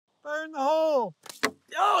Burn the hole.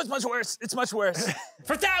 Oh, it's much worse. It's much worse.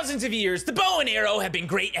 For thousands of years, the bow and arrow have been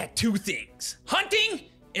great at two things: hunting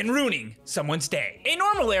and ruining someone's day. A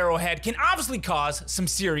normal arrowhead can obviously cause some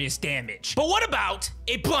serious damage. But what about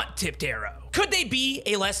a blunt-tipped arrow? Could they be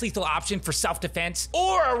a less lethal option for self-defense?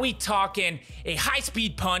 Or are we talking a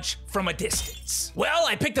high-speed punch from a distance? Well,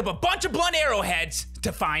 I picked up a bunch of blunt arrowheads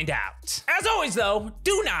to find out. As always though,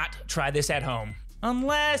 do not try this at home.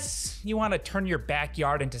 Unless you want to turn your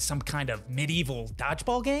backyard into some kind of medieval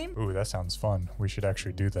dodgeball game. Ooh, that sounds fun. We should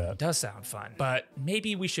actually do that. Does sound fun, but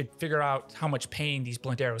maybe we should figure out how much pain these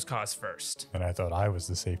blunt arrows cause first. And I thought I was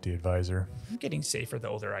the safety advisor. I'm getting safer the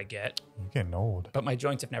older I get, You're getting old. but my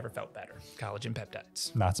joints have never felt better. Collagen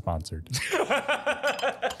peptides. Not sponsored.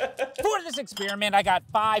 For this experiment, I got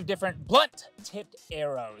 5 different blunt-tipped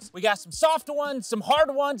arrows. We got some soft ones, some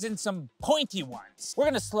hard ones, and some pointy ones. We're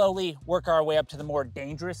gonna slowly work our way up to the more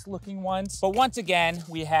dangerous looking ones. But once again,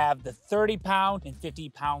 we have the 30-pound and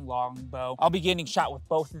 50-pound longbow. I'll be getting shot with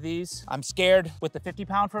both of these. I'm scared with the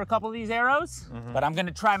 50-pound for a couple of these arrows, but I'm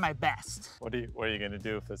gonna try my best. What are you gonna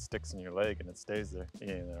do if it sticks in your leg and it stays there?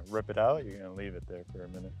 You're gonna rip it out? You're gonna leave it there for a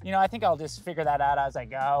minute? You know, I think I'll just figure that out as I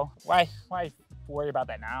go. Why worry about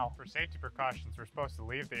that now? For safety precautions, we're supposed to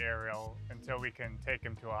leave the aerial until we can take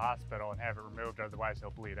him to a hospital and have it removed, otherwise he'll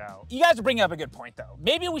bleed out. You guys are bringing up a good point though.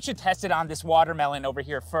 Maybe we should test it on this watermelon over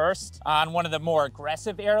here first, on one of the more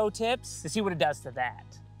aggressive arrow tips, to see what it does to that.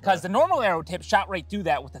 Because the normal arrow tip shot right through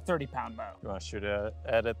that with the 30-pound bow. You wanna shoot at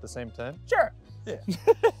it at the same time? Sure. Yeah.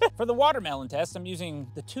 For the watermelon test, I'm using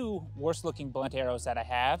the 2 worst looking blunt arrows that I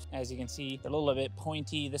have. As you can see, they're a little bit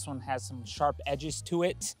pointy. This one has some sharp edges to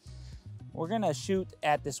it. We're gonna shoot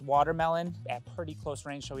at this watermelon at pretty close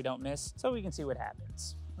range so we don't miss, so we can see what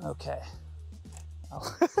happens. Okay.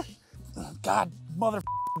 Oh. God, mother,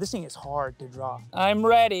 this thing is hard to draw. I'm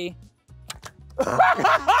ready.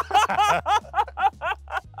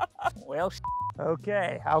 Well,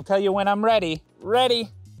 okay, I'll tell you when I'm ready. Ready,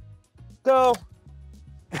 go.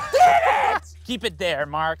 Damn it! Keep it there,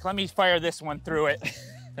 Mark. Let me fire this one through it.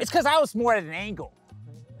 It's because I was more at an angle.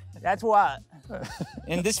 That's what.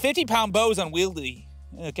 And this 50-pound bow is unwieldy,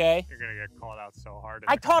 okay? You're gonna get called out so hard.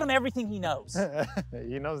 I taught him everything he knows.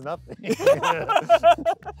 He knows nothing.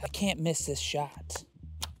 I can't miss this shot.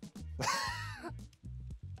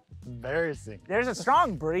 Embarrassing. There's a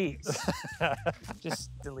strong breeze.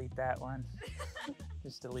 Just delete that one.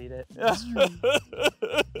 Just delete it.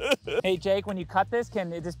 Hey, Jake, when you cut this,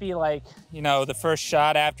 can it just be like, you know, the first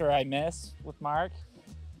shot after I miss with Mark?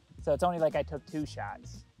 So it's only like I took 2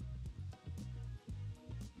 shots.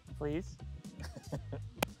 Please?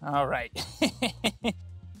 All right.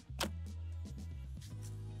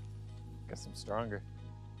 Guess I'm stronger.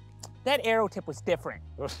 That arrow tip was different.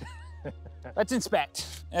 Let's inspect.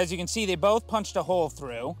 As you can see, they both punched a hole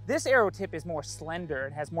through. This arrow tip is more slender.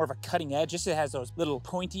 It has more of a cutting edge. This has those little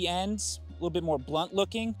pointy ends, a little bit more blunt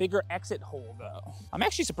looking. Bigger exit hole though. I'm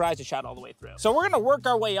actually surprised it shot all the way through. So we're gonna work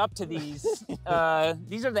our way up to these.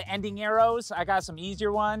 These are the ending arrows. I got some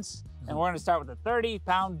easier ones. And we're gonna start with a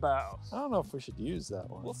 30-pound bow. I don't know if we should use that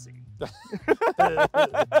one. We'll see. I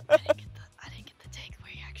didn't get the take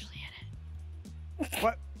where you actually hit it.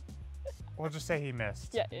 What? We'll just say he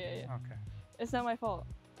missed. Yeah. Okay. It's not my fault.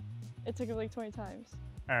 It took it like 20 times.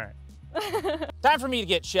 All right. Time for me to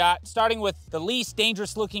get shot, starting with the least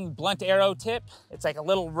dangerous looking blunt arrow tip. It's like a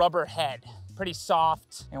little rubber head, pretty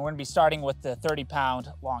soft. And we're gonna be starting with the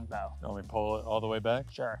 30-pound longbow. You want me to pull it all the way back?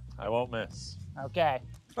 Sure. I won't miss. Okay.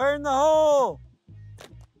 Burn the hole!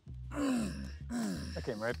 That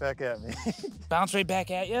came right back at me. Bounce right back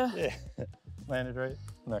at you? Yeah. Landed right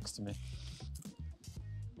next to me.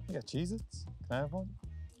 You got Cheez-Its? Can I have one?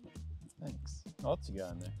 Thanks. What else you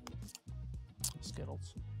got in there?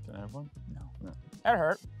 Skittles. Can I have one? No. No. That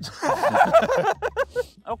hurt.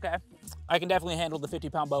 Okay. I can definitely handle the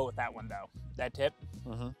 50-pound bow with that one though. That tip.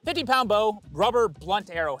 50-pound bow, rubber blunt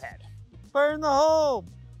arrowhead. Burn the hole!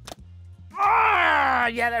 Ah,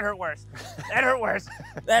 yeah, that hurt worse. That hurt worse.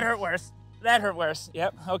 That hurt worse. That hurt worse.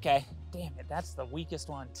 Yep, okay. Damn it, that's the weakest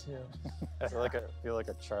one too. Feel like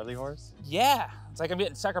a Charlie horse? Yeah, it's like I'm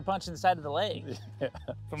getting sucker punched in the side of the leg Yeah.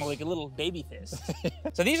 from like a little baby fist.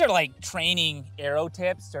 So these are like training arrow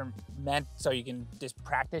tips. They're meant so you can just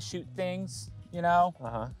practice shoot things, you know?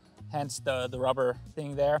 Uh-huh. Hence the rubber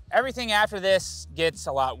thing there. Everything after this gets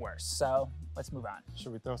a lot worse, so let's move on.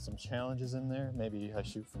 Should we throw some challenges in there? Maybe I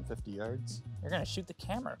shoot from 50 yards? You're gonna shoot the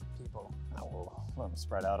camera, people. I will let them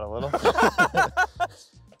spread out a little.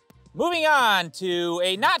 Moving on to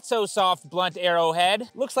a not so soft blunt arrowhead.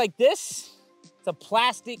 Looks like this. It's a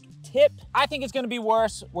plastic tip. I think it's gonna be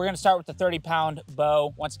worse. We're gonna start with the 30-pound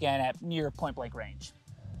bow, once again at near point blank range.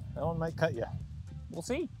 That one might cut you. We'll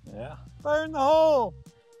see. Yeah. Fire in the hole.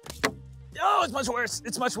 Oh, it's much worse.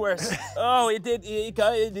 It's much worse. Oh, it did. It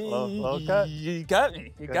got it. Low cut? You got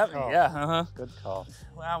me. You Good got call. me. Yeah. Uh-huh. Good call.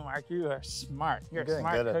 Wow, Mark, you are smart. You're a getting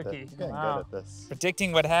smart good at cookie. this. You're getting Wow. good at this.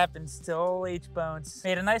 Predicting what happens to old H-Bones.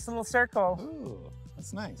 Made a nice little circle. Ooh,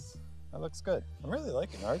 that's nice. That looks good. I'm really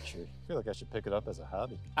liking archery. I feel like I should pick it up as a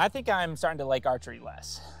hobby. I think I'm starting to like archery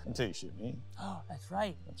less. Until you shoot me. Oh, that's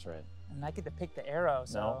right. That's right. And I get to pick the arrow,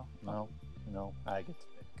 so. No, I get to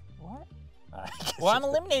pick. What? I get Well, to I'm pick.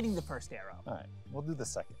 eliminating the first arrow. All right, we'll do the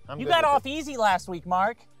second. I'm You good got with off it. easy last week,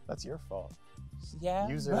 Mark. That's your fault. Yeah.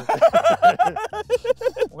 User.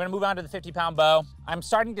 We're gonna move on to the 50-pound bow. I'm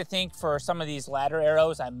starting to think for some of these ladder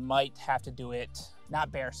arrows, I might have to do it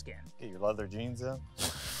not bearskin. Get your leather jeans in.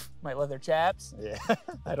 My leather chaps. Yeah.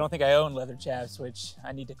 I don't think I own leather chaps, which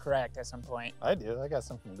I need to correct at some point. I do. I got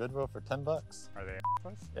some from Goodwill for $10. Are they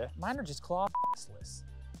assless? Mine are just clothless.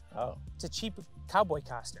 Oh. It's a cheap cowboy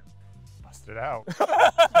costume. Bust it out.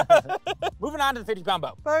 Moving on to the 50-pound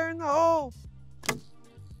bow. Fire in the hole.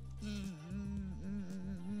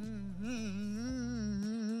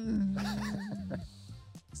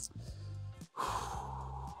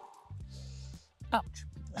 Ouch.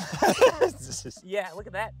 Yeah, look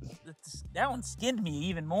at that. That one skinned me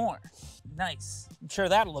even more. Nice. I'm sure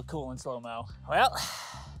that'll look cool in slow-mo. Well,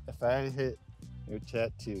 If I hit your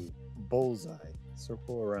tattoo, bullseye,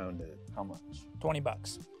 circle around it, how much? 20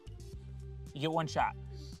 bucks. You get one shot.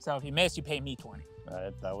 So if you miss, you pay me 20. All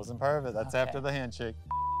right, that wasn't part of it. That's Okay. after the handshake.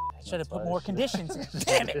 I should have That's put why more I should- conditions in.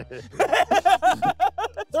 Damn it.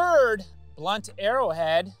 Third, blunt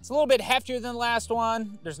arrowhead. It's a little bit heftier than the last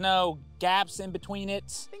one. There's no gaps in between it.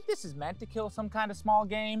 I think this is meant to kill some kind of small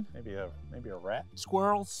game. Maybe a rat.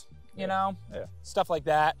 Squirrels, you know? Yeah. Stuff like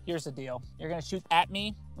that. Here's the deal. You're gonna shoot at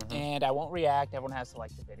me Mhm. and I won't react. Everyone has to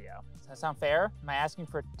like the video. Does that sound fair? Am I asking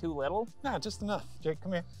for too little? No, just enough. Jake,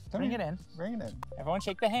 come here. Come Bring here. it in. Bring it in. Everyone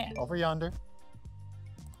shake the hand. Over yonder.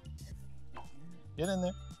 Get in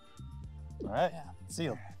there. All right. Yeah.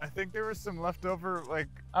 Sealed. I think there was some leftover, like,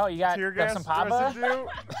 Oh, you got tear gas some papa? residue.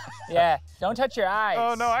 Yeah. Don't touch your eyes.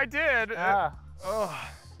 Oh, no, I did. Ah, Oh,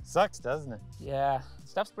 Sucks, doesn't it? yeah.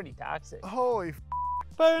 Stuff's pretty toxic. holy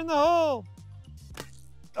Fire in the hole.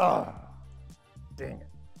 Oh, dang it.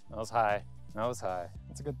 That was high. That was high.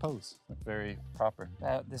 That's a good pose. Looked very proper.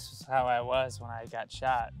 This is how I was when I got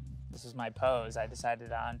shot. This is my pose I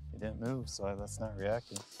decided on. You didn't move, so that's not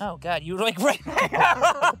reacting. Oh God, you were like right.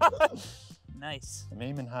 Nice. I'm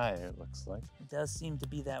aiming high, it looks like. It does seem to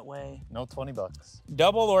be that way. No 20 bucks.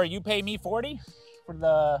 Double or you pay me 40 for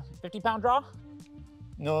the 50-pound draw?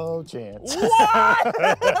 No chance. What?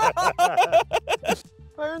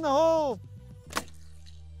 Fire in the hole.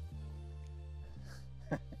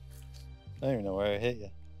 I don't even know where I hit you.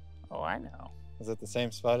 Oh, I know. Was it the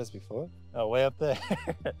same spot as before? Oh, way up there.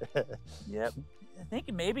 Yep. I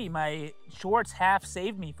think maybe my shorts half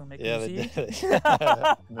saved me from it. Yeah, can you they see? did.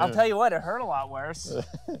 I'll tell you what, it hurt a lot worse.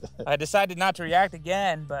 I decided not to react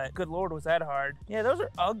again, but good Lord, was that hard. Yeah, those are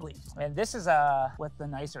ugly. And this is with the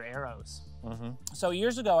nicer arrows. Mm-hmm. So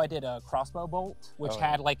years ago, I did a crossbow bolt, which Oh,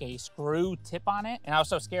 had like a screw tip on it. And I was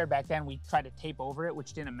so scared back then, we tried to tape over it,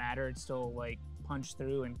 which didn't matter. It still like punched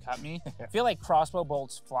through and cut me. I feel like crossbow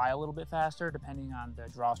bolts fly a little bit faster depending on the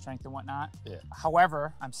draw strength and whatnot. Yeah.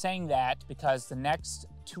 However, I'm saying that because the next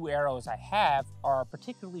two arrows I have are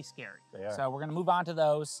particularly scary. They are. So we're gonna move on to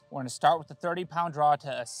those. We're gonna start with the 30-pound draw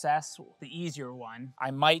to assess the easier one. I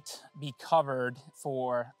might be covered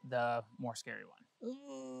for the more scary one.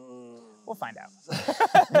 We'll find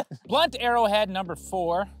out. Blunt arrowhead number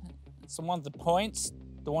 4. It's the one with the points.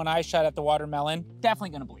 The one I shot at the watermelon. Definitely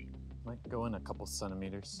gonna bleed. Might go in a couple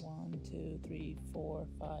centimeters. 1, 2, 3, 4,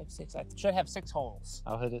 5, 6. I should have 6 holes.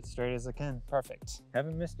 I'll hit it straight as I can. Perfect.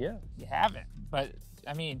 Haven't missed yet. You haven't, but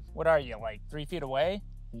I mean, what are you, like 3 feet away?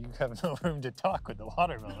 You have no room to talk with the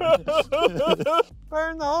watermelon.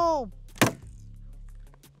 Fire in the hole.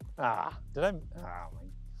 Ah, did I? Oh my.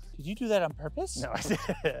 Did you do that on purpose? No, I did.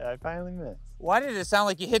 I finally missed. Why did it sound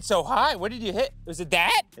like you hit so high? What did you hit? Was it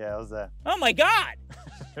that? Yeah, it was that. Oh my God.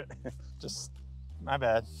 Just my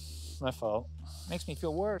bad. My fault. Makes me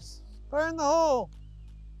feel worse. Fire in the hole.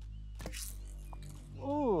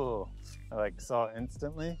 Ooh. I like saw it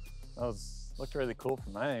instantly. Looked really cool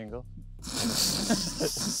from my angle.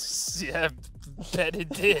 Yeah, bet it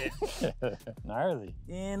did. Gnarly.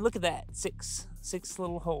 And look at that, 6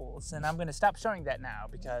 little holes. And I'm gonna stop showing that now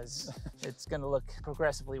because it's gonna look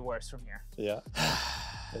progressively worse from here. Yeah.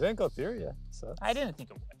 It didn't go through you, so. I didn't think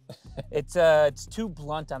it would. It's too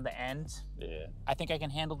blunt on the end. Yeah. I think I can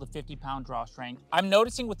handle the 50-pound draw strength. I'm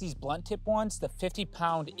noticing with these blunt tip ones, the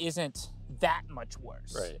 50-pound isn't that much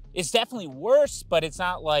worse. Right. It's definitely worse, but it's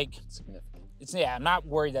not like, Significant. yeah, I'm not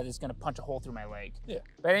worried that it's gonna punch a hole through my leg. Yeah.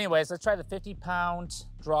 But anyways, let's try the 50-pound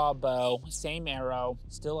draw bow, same arrow,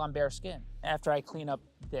 still on bare skin. After I clean up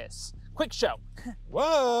this. Quick show.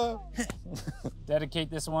 Whoa! Dedicate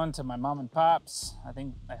this one to my mom and pops.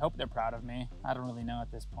 I hope they're proud of me. I don't really know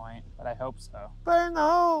at this point, but I hope so. Burn the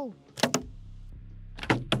hole!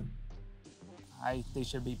 They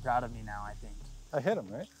should be proud of me now, I think. I hit him,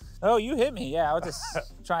 right? Oh, you hit me. Yeah, I was just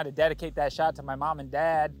trying to dedicate that shot to my mom and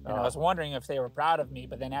dad. And I was wondering if they were proud of me,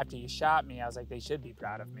 but then after you shot me, I was like, they should be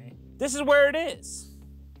proud of me. This is where it is.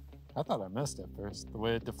 I thought I missed it first, the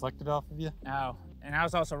way it deflected off of you. Oh, and I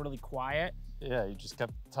was also really quiet. Yeah, you just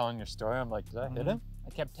kept telling your story. I'm like, did I hit him? I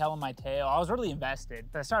kept telling my tale. I was really invested.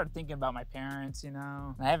 I started thinking about my parents, you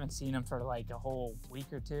know. I haven't seen them for like a whole week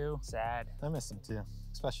or two. Sad. I miss him too,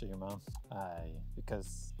 especially your mom.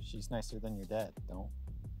 Because she's nicer than your dad. Don't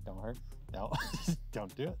hurt. Don't.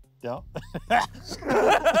 Don't do it. Don't.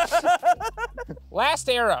 Last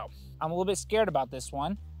arrow. I'm a little bit scared about this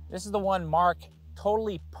one. This is the one Mark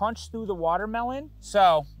totally punched through the watermelon.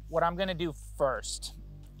 So what I'm gonna do first,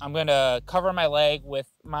 I'm gonna cover my leg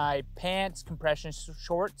with my pants, compression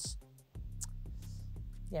shorts.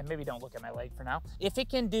 Yeah, maybe don't look at my leg for now. If it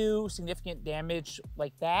can do significant damage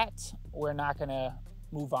like that, we're not gonna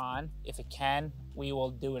move on. If it can, we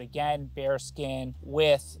will do it again, bare skin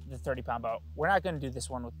with the 30-pound bow. We're not gonna do this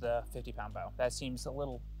one with the 50-pound bow. That seems a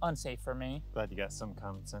little unsafe for me. Glad you got some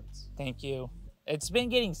common sense. Thank you. It's been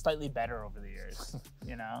getting slightly better over the years,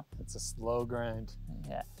 you know? It's a slow grind.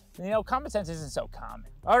 Yeah. You know, common sense isn't so common.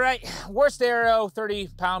 All right, worst arrow,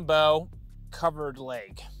 30-pound bow, covered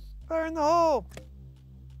leg. Burn the hole!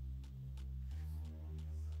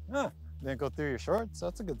 Huh, didn't go through your shorts.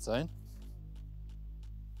 That's a good sign.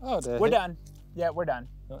 Oh, did it We're hit? done. Yeah, we're done.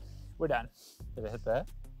 We're done. Did it hit that?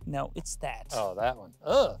 No, it's that. Oh, that one.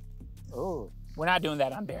 Ugh. Oh. We're not doing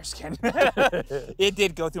that on bearskin. It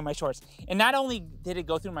did go through my shorts. And not only did it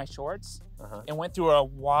go through my shorts, it went through a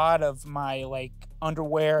wad of my like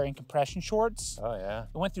underwear and compression shorts. Oh, yeah.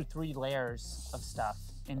 It went through 3 layers of stuff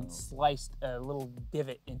and sliced a little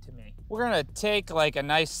divot into me. We're gonna take like a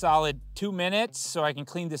nice solid 2 minutes so I can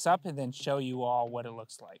clean this up and then show you all what it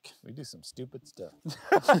looks like. We do some stupid stuff.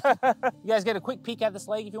 You guys get a quick peek at this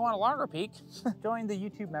leg. If you want a longer peek, join the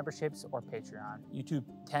YouTube memberships or Patreon. YouTube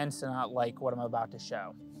tends to not like what I'm about to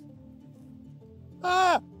show.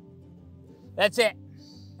 Ah! That's it.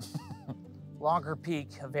 Longer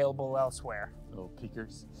peek available elsewhere. Little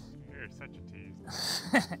peekers. You're such a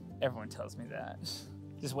tease. Everyone tells me that.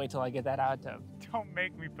 Just wait till I get that hot tub. Don't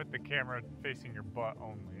make me put the camera facing your butt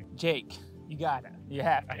only. Jake, you got it. You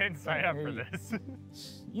have to. I didn't sign up for Here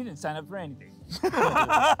this. You didn't sign up for anything.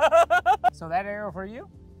 So that arrow for you?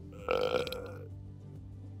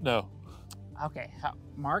 No. Okay,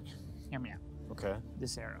 Mark, hear me out. Okay.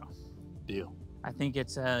 This arrow. Deal. I think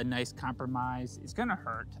it's a nice compromise. It's gonna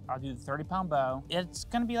hurt. I'll do the 30-pound bow. It's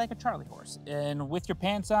gonna be like a Charlie horse. And with your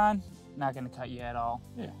pants on, not gonna cut you at all.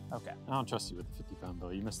 Yeah. Okay. I don't trust you with the 50-pound bow.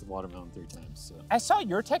 You missed the watermelon 3 times, so. I saw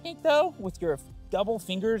your technique though, with your double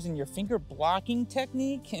fingers and your finger blocking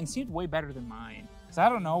technique, and it seemed way better than mine. Cause I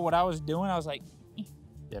don't know what I was doing. I was like,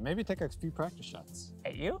 Yeah, maybe take a few practice shots.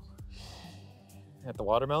 at you? At the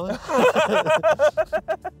watermelon?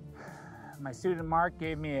 My student Mark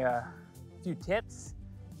gave me a few tips.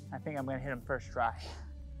 I think I'm gonna hit him first try.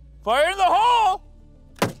 Fire in the hole!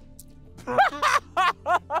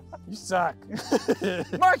 You suck.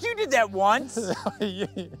 Mark, you did that once. Yeah.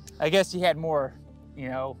 I guess you had more, you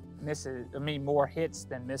know, more hits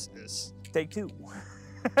than misses. Take 2.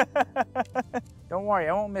 Don't worry,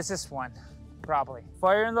 I won't miss this one, probably.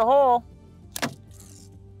 Fire in the hole.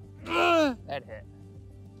 That hit.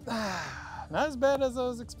 Not as bad as I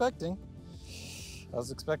was expecting. I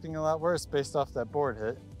was expecting a lot worse based off that board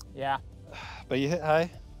hit. Yeah. But you hit high.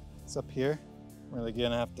 It's up here. I'm really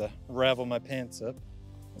gonna have to ravel my pants up.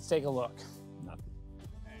 Let's take a look. Nothing.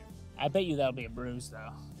 I bet you that'll be a bruise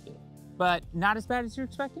though. But not as bad as you're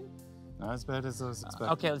expecting? Not as bad as I was expecting.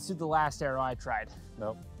 Okay, let's do the last arrow I tried.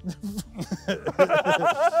 Nope.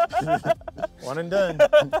 One and done.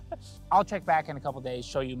 I'll check back in a couple days,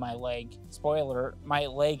 show you my leg. Spoiler, my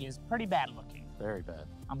leg is pretty bad looking. Very bad.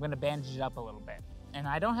 I'm gonna bandage it up a little bit. And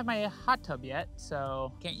I don't have my hot tub yet,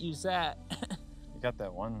 so can't use that. You got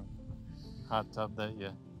that one hot tub that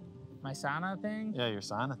you, My sauna thing? yeah, your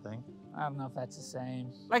sauna thing. I don't know if that's the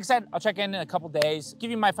same. Like I said, I'll check in a couple days,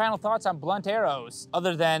 give you my final thoughts on blunt arrows,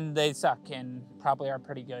 other than they suck and probably are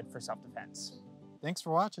pretty good for self-defense. Thanks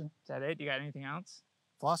for watching. Is that it? You got anything else?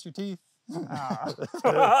 Floss your teeth.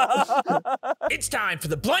 It's time for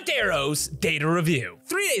the Blunt Arrows data review.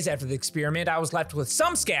 3 days after the experiment, I was left with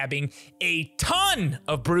some scabbing, a ton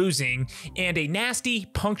of bruising, and a nasty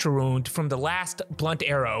puncture wound from the last blunt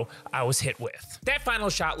arrow I was hit with. That final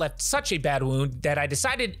shot left such a bad wound that I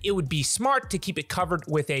decided it would be smart to keep it covered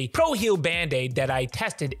with a Pro Heal Band-Aid that I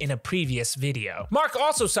tested in a previous video. Mark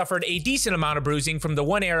also suffered a decent amount of bruising from the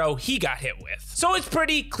one arrow he got hit with. So it's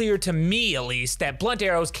pretty clear to me, at least, that blunt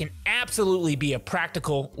arrows can absolutely be a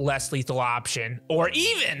practical, less lethal option, or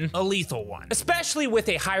even a lethal one, especially with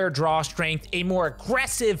a higher draw strength, a more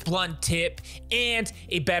aggressive blunt tip, and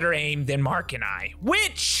a better aim than Mark and I,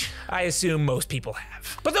 which I assume most people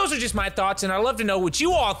have. But those are just my thoughts, and I'd love to know what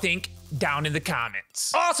you all think down in the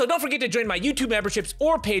comments. Also, don't forget to join my YouTube memberships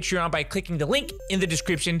or Patreon by clicking the link in the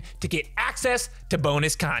description to get access to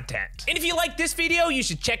bonus content. And if you like this video, you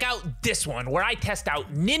should check out this one where I test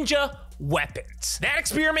out ninja weapons. That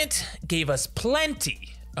experiment gave us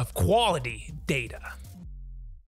plenty of quality data.